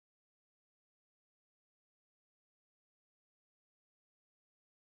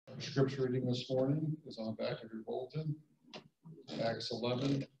The scripture reading this morning is on the back of your bulletin, Acts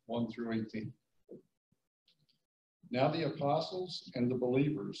 11, 1 through 18. Now the apostles and the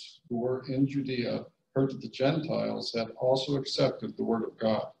believers who were in Judea heard that the Gentiles had also accepted the word of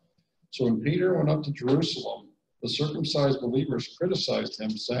God. So when Peter went up to Jerusalem, the circumcised believers criticized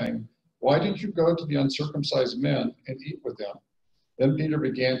him, saying, "Why did you go to the uncircumcised men and eat with them?" Then Peter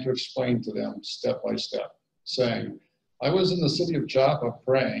began to explain to them step by step, saying, "I was in the city of Joppa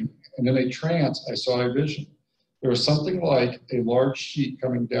praying, and in a trance I saw a vision. There was something like a large sheet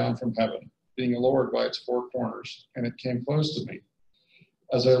coming down from heaven, being lowered by its four corners, and it came close to me.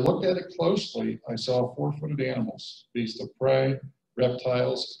 As I looked at it closely, I saw four-footed animals, beasts of prey,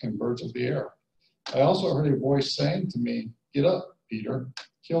 reptiles, and birds of the air. I also heard a voice saying to me, 'Get up, Peter,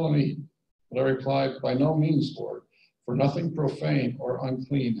 kill and eat.' But I replied, 'By no means, Lord, for nothing profane or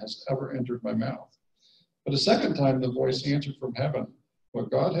unclean has ever entered my mouth.' But a second time the voice answered from heaven,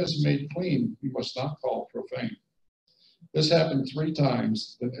 'What God has made clean, you must not call profane.' This happened 3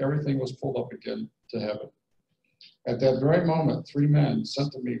 times, then everything was pulled up again to heaven. At that very moment, 3 men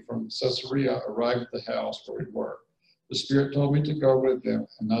sent to me from Caesarea arrived at the house where we were. The Spirit told me to go with them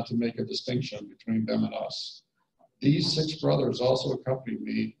and not to make a distinction between them and us. These 6 brothers also accompanied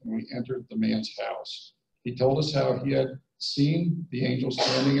me when we entered the man's house. He told us how he had seen the angel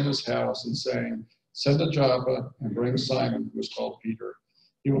standing in his house and saying, 'Send to Joppa and bring Simon, who is called Peter.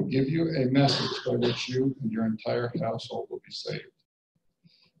 He will give you a message by which you and your entire household will be saved.'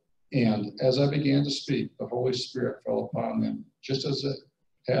 And as I began to speak, the Holy Spirit fell upon them, just as it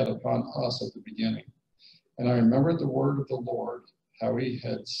had upon us at the beginning. And I remembered the word of the Lord, how he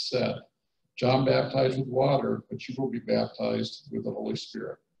had said, 'John baptized with water, but you will be baptized with the Holy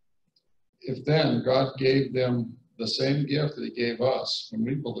Spirit.' If then God gave them the same gift that he gave us when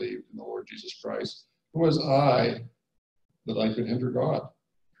we believed in the Lord Jesus Christ, who was I that I could hinder God?"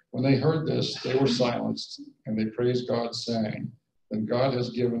 When they heard this, they were silenced, and they praised God, saying, "Then God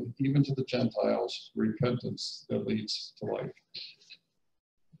has given even to the Gentiles repentance that leads to life."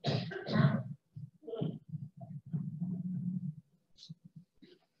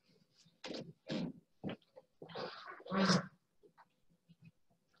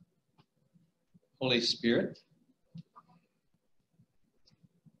 Holy Spirit,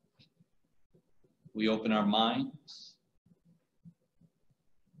 we open our minds,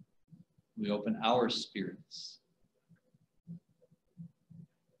 we open our spirits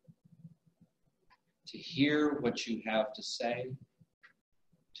to hear what you have to say,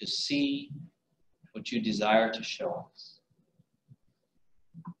 to see what you desire to show us.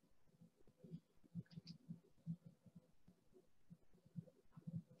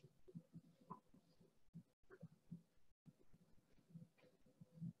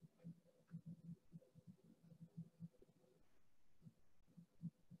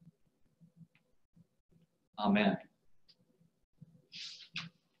 Amen.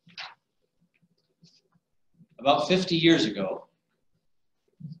 About 50 years ago,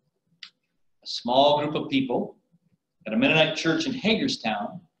 a small group of people at a Mennonite church in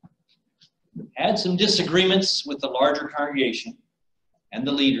Hagerstown had some disagreements with the larger congregation and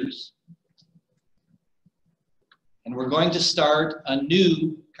the leaders, and we're going to start a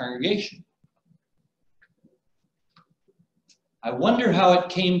new congregation. I wonder how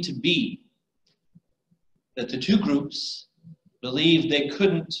it came to be that the 2 groups believed they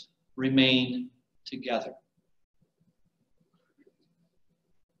couldn't remain together.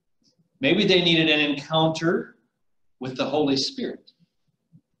 Maybe they needed an encounter with the Holy Spirit.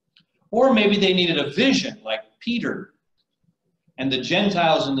 Or maybe they needed a vision like Peter and the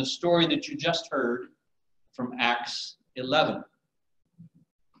Gentiles in the story that you just heard from Acts 11.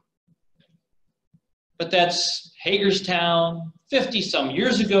 But that's Hagerstown, 50-some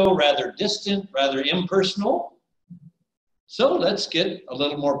years ago, rather distant, rather impersonal. So let's get a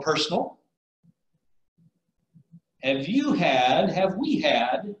little more personal. Have we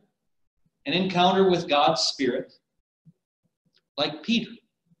had an encounter with God's Spirit like Peter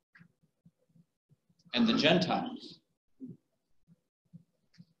and the Gentiles?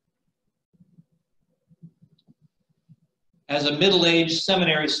 As a middle-aged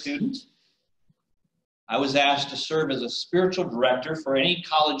seminary student, I was asked to serve as a spiritual director for any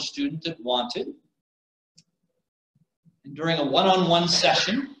college student that wanted. And during a one-on-one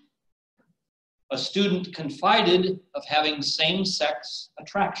session, a student confided of having same-sex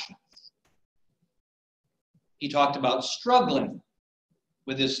attractions. He talked about struggling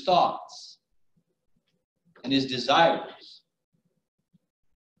with his thoughts and his desires,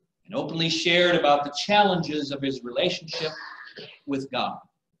 and openly shared about the challenges of his relationship with God.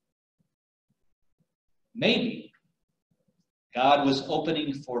 Maybe God was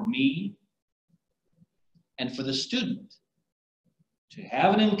opening for me and for the student to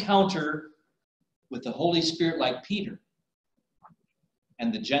have an encounter with the Holy Spirit like Peter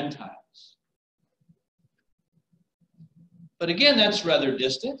and the Gentiles. But again, that's rather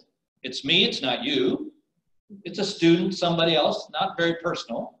distant. It's me, it's not you. It's a student, somebody else, not very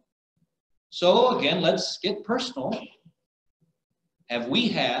personal. So again, let's get personal. Have we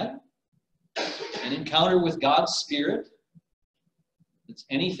had an encounter with God's Spirit that's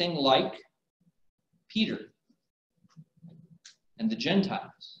anything like Peter and the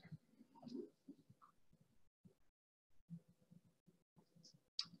Gentiles?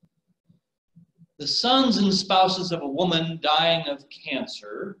 The sons and spouses of a woman dying of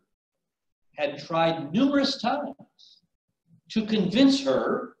cancer had tried numerous times to convince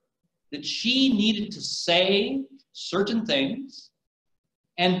her that she needed to say certain things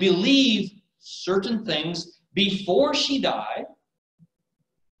and believe certain things before she died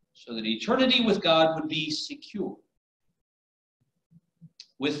so that eternity with God would be secure.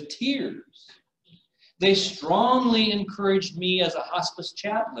 With tears, they strongly encouraged me as a hospice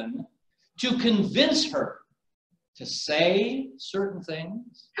chaplain to convince her to say certain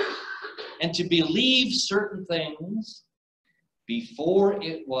things and to believe certain things before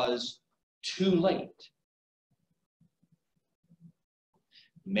it was too late.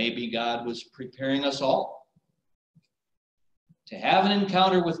 Maybe God was preparing us all to have an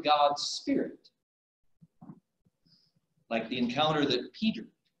encounter with God's Spirit, like the encounter that Peter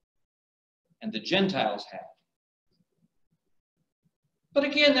and the Gentiles had. But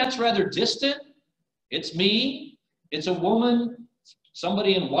again, that's rather distant. It's me, it's a woman,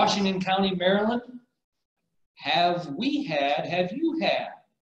 somebody in Washington County, Maryland. Have you had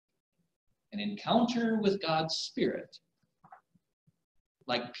an encounter with God's Spirit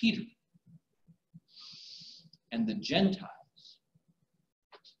like Peter and the Gentiles?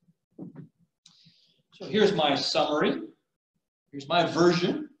 So here's my summary. Here's my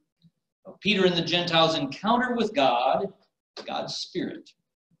version of Peter and the Gentiles' encounter with God, God's Spirit.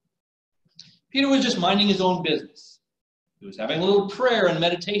 Peter was just minding his own business. He was having a little prayer and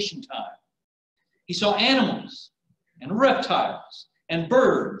meditation time. He saw animals and reptiles and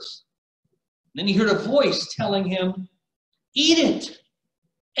birds. And then he heard a voice telling him, eat it,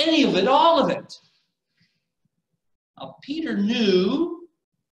 any of it, all of it. Now, Peter knew,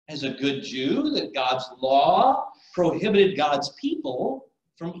 as a good Jew, that God's law prohibited God's people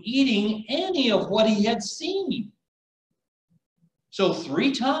from eating any of what he had seen. So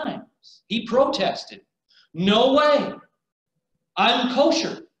 3 times he protested, no way, I'm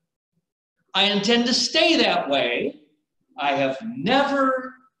kosher. I intend to stay that way. I have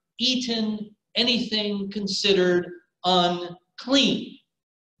never eaten anything considered unclean.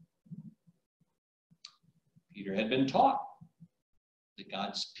 Peter had been taught that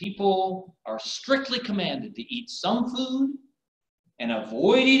God's people are strictly commanded to eat some food and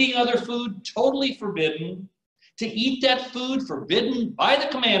avoid eating other food, totally forbidden. To eat that food forbidden by the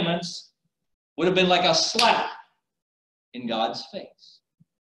commandments would have been like a slap in God's face.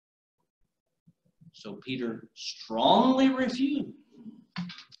 So Peter strongly refused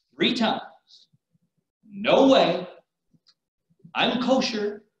 3 times. No way. I'm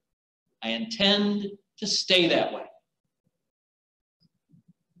kosher. I intend to stay that way.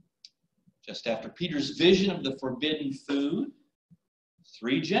 Just after Peter's vision of the forbidden food,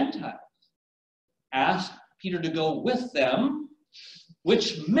 3 Gentiles asked Peter to go with them,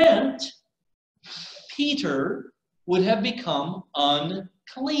 which meant Peter would have become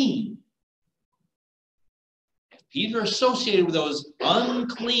unclean. If Peter associated with those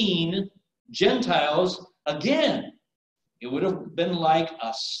unclean Gentiles, again, it would have been like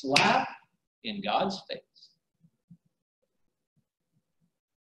a slap in God's face.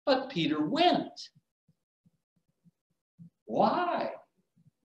 But Peter went. Why?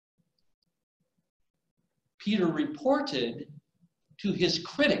 Peter reported to his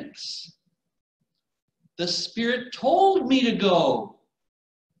critics, the Spirit told me to go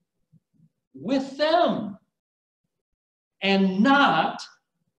with them and not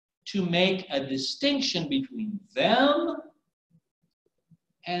to make a distinction between them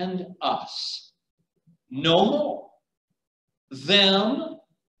and us. No more. Them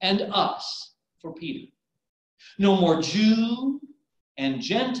and us for Peter. No more Jew and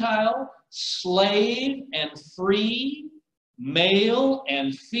Gentile, slave and free, male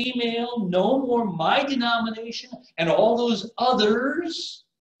and female, no more my denomination and all those others,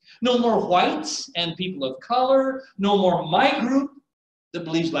 no more whites and people of color, no more my group that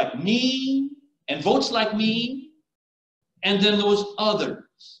believes like me and votes like me, and then those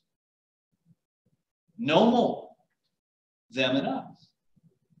others. No more. them and us.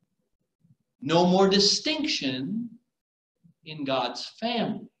 No more distinction in God's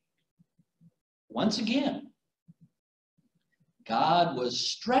family. Once again, God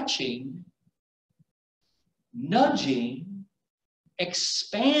was stretching, nudging,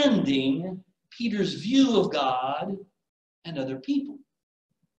 expanding Peter's view of God and other people.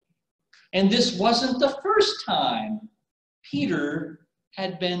 And this wasn't the first time Peter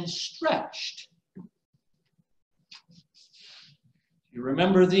had been stretched. You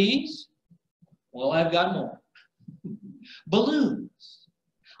remember these? Well, I've got more. Balloons.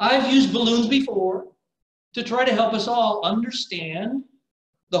 I've used balloons before to try to help us all understand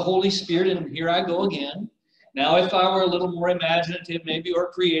the Holy Spirit, and here I go again. Now, if I were a little more imaginative, maybe,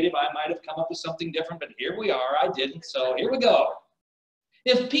 or creative, I might have come up with something different, but here we are. I didn't, so here we go.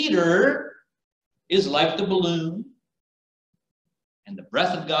 If Peter is like the balloon, and the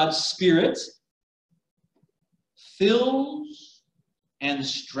breath of God's Spirit fills and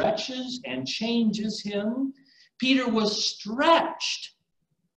stretches and changes him, Peter was stretched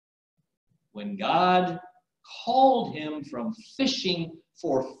when God called him from fishing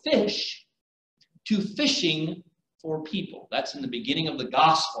for fish to fishing for people. That's in the beginning of the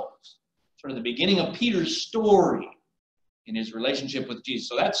Gospels, sort of the beginning of Peter's story in his relationship with Jesus.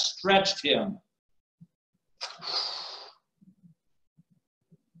 So that stretched him.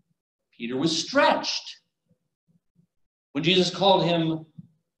 Peter was stretched when Jesus called him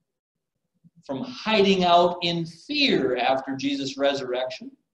from hiding out in fear after Jesus'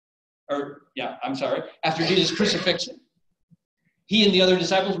 resurrection. After Jesus' crucifixion. He and the other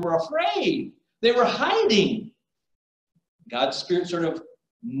disciples were afraid. They were hiding. God's Spirit sort of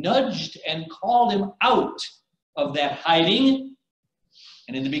nudged and called him out of that hiding.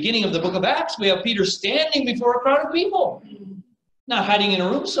 And in the beginning of the book of Acts, we have Peter standing before a crowd of people. Not hiding in a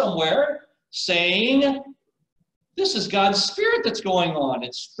room somewhere, saying, this is God's Spirit that's going on.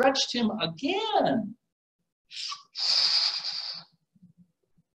 It stretched him again.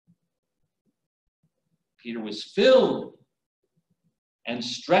 Peter was filled and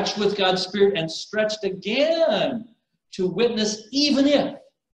stretched with God's Spirit and stretched again to witness, even if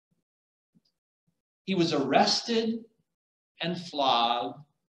he was arrested and flogged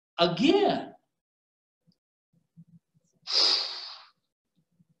again.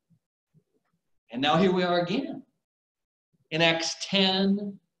 And now here we are again in Acts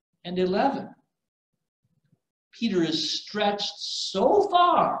 10 and 11. Peter is stretched so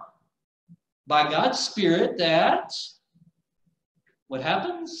far by God's Spirit that, what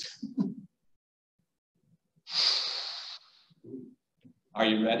happens? Are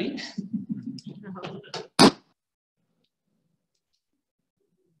you ready?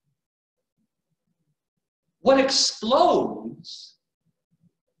 What explodes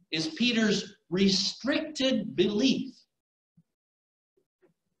is Peter's restricted belief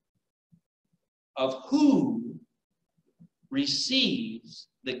of who receives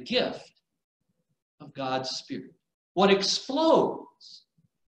the gift of God's Spirit. What explodes,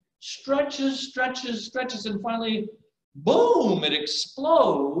 stretches, and finally, boom, it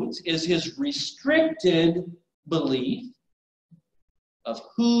explodes, is his restricted belief of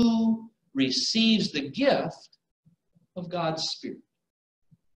who receives the gift of God's Spirit.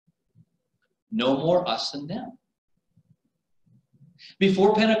 No more us and them.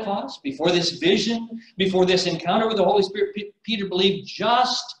 Before Pentecost, before this vision, before this encounter with the Holy Spirit, Peter believed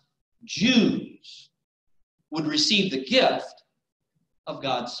just Jews would receive the gift of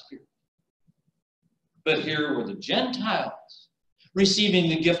God's Spirit. But here were the Gentiles receiving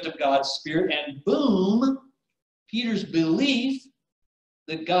the gift of God's Spirit, and boom, Peter's belief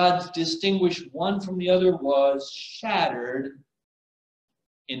that God distinguished one from the other was shattered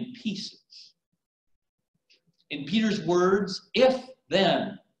in pieces. In Peter's words, if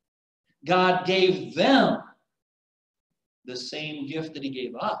then God gave them the same gift that he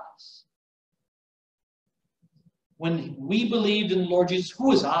gave us, when we believed in the Lord Jesus, who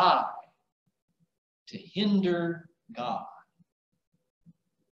was I to hinder God?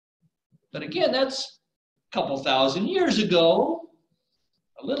 But again, that's a couple thousand years ago,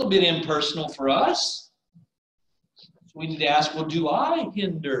 a little bit impersonal for us. So we need to ask, well, do I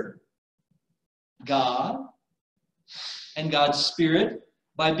hinder God and God's Spirit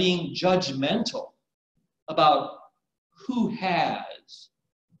by being judgmental about who has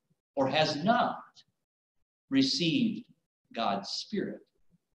or has not received God's Spirit?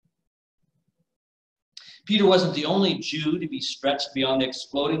 Peter wasn't the only Jew to be stretched beyond the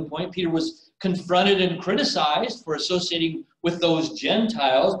exploding point. Peter was confronted and criticized for associating with those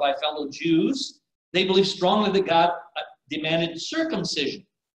Gentiles by fellow Jews. They believed strongly that God demanded circumcision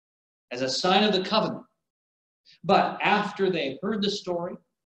as a sign of the covenant. But after they heard the story,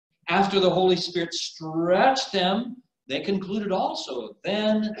 after the Holy Spirit stretched them, they concluded also,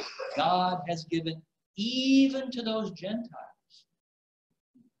 then God has given even to those Gentiles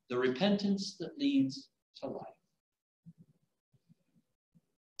the repentance that leads to life.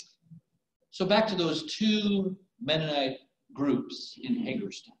 So back to those two Mennonite groups in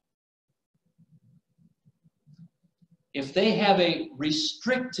Hagerstown. If they have a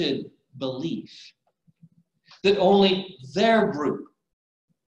restricted belief that only their group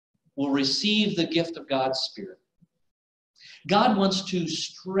will receive the gift of God's Spirit, God wants to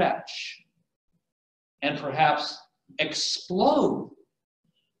stretch and perhaps explode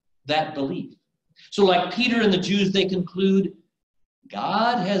that belief. So like Peter and the Jews, they conclude,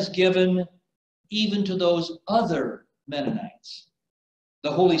 God has given even to those other Mennonites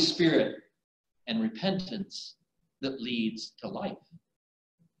the Holy Spirit and repentance that leads to life.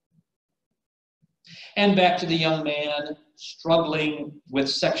 And back to the young man struggling with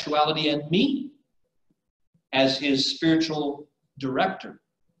sexuality and me as his spiritual director.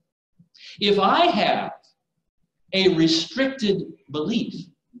 If I have a restricted belief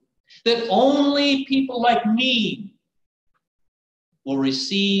that only people like me will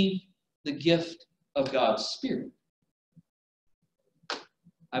receive the gift of God's Spirit,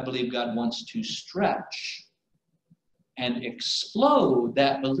 I believe God wants to stretch and explode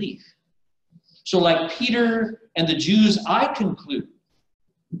that belief. So like Peter and the Jews, I conclude,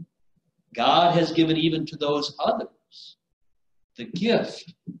 God has given even to those others the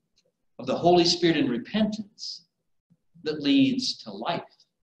gift of the Holy Spirit and repentance that leads to life.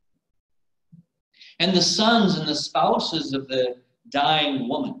 And the sons and the spouses of the dying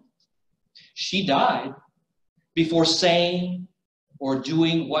woman, she died before saying or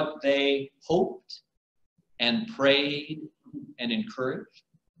doing what they hoped and prayed and encouraged.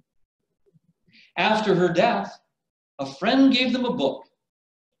 After her death, a friend gave them a book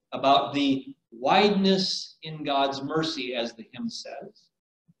about the wideness in God's mercy, as the hymn says.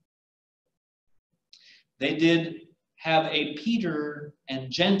 They did have a Peter and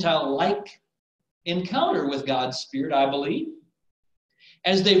Gentile-like encounter with God's Spirit, I believe,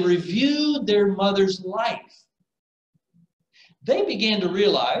 as they reviewed their mother's life. They began to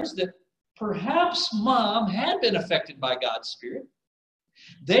realize that perhaps Mom had been affected by God's Spirit.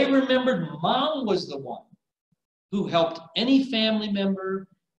 They remembered Mom was the one who helped any family member,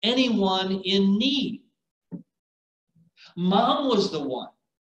 anyone in need. Mom was the one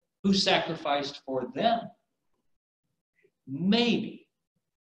who sacrificed for them. Maybe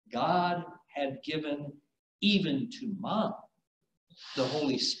God had given even to Mom the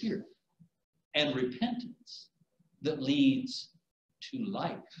Holy Spirit and repentance that leads to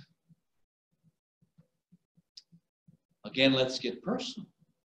life. Again, let's get personal.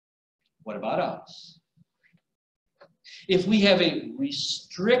 What about us? If we have a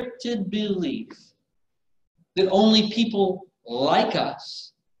restricted belief that only people like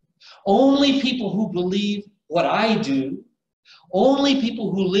us, only people who believe what I do, only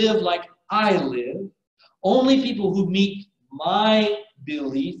people who live like I live, only people who meet my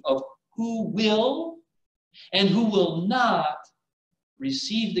belief of who will and who will not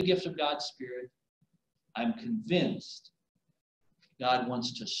receive the gift of God's Spirit, I'm convinced God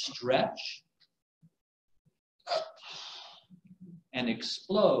wants to stretch and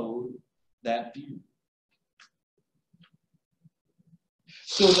explode that view,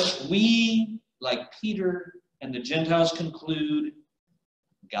 so that we, like Peter and the Gentiles, conclude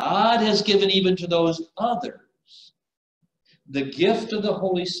God has given even to those others the gift of the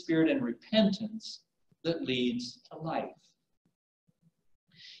Holy Spirit and repentance that leads to life.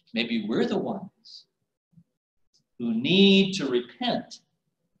 Maybe we're the ones who need to repent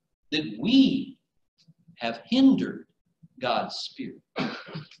that we have hindered God's Spirit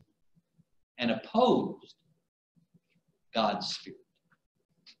and opposed God's Spirit.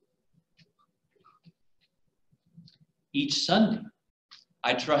 Each Sunday,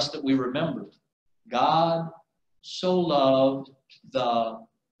 I trust that we remember God so loved the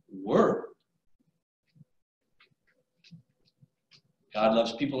world. God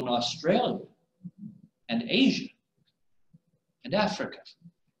loves people in Australia and Asia and Africa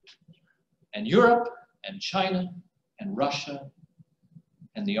and Europe and China and Russia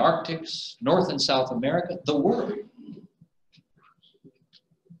and the Arctics, North and South America, the world.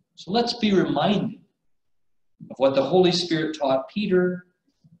 So let's be reminded of what the Holy Spirit taught Peter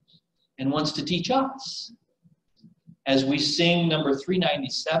and wants to teach us as we sing number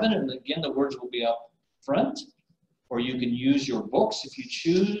 397, and again the words will be up front, or you can use your books if you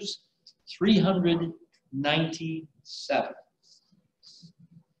choose, 397.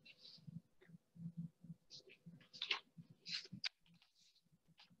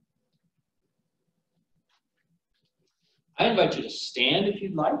 invite you to stand if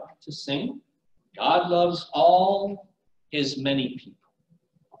you'd like to sing. God loves all his many people.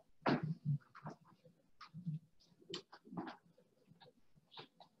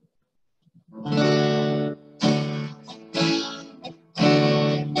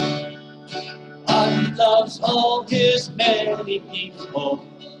 God loves all his many people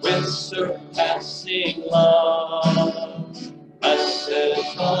with surpassing love.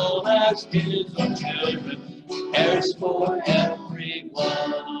 Blesses all as his own children, cares for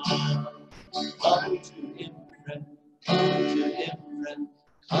everyone. Come to him, friend, come to him, friend,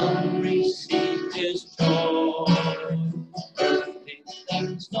 come receive his joy. Earthly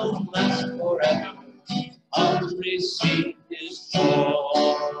things don't last forever, come receive his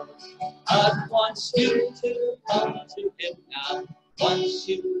joy. God wants you to come to him now, wants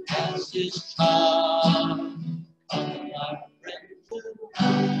you as his child. Come, my friend, do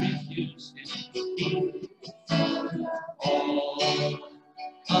not refuse him, he is all.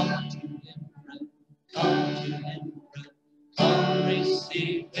 Come to him, friend, come to him, friend, come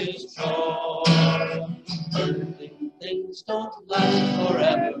receive his joy. Earthly things don't last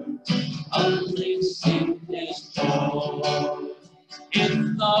forever, come receive his joy.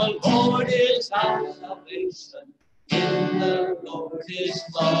 In the Lord is our salvation, in the Lord is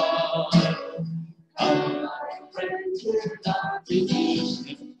love. Come, my friend, do not refuse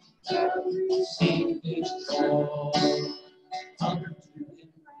him, receive his joy. Come to him,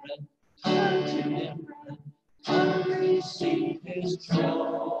 friend, come to him, friend, come receive his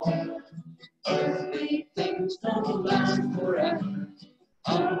joy. Earthly things don't last forever,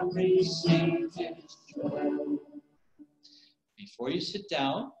 come receive his joy. Before you sit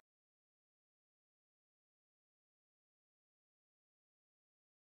down,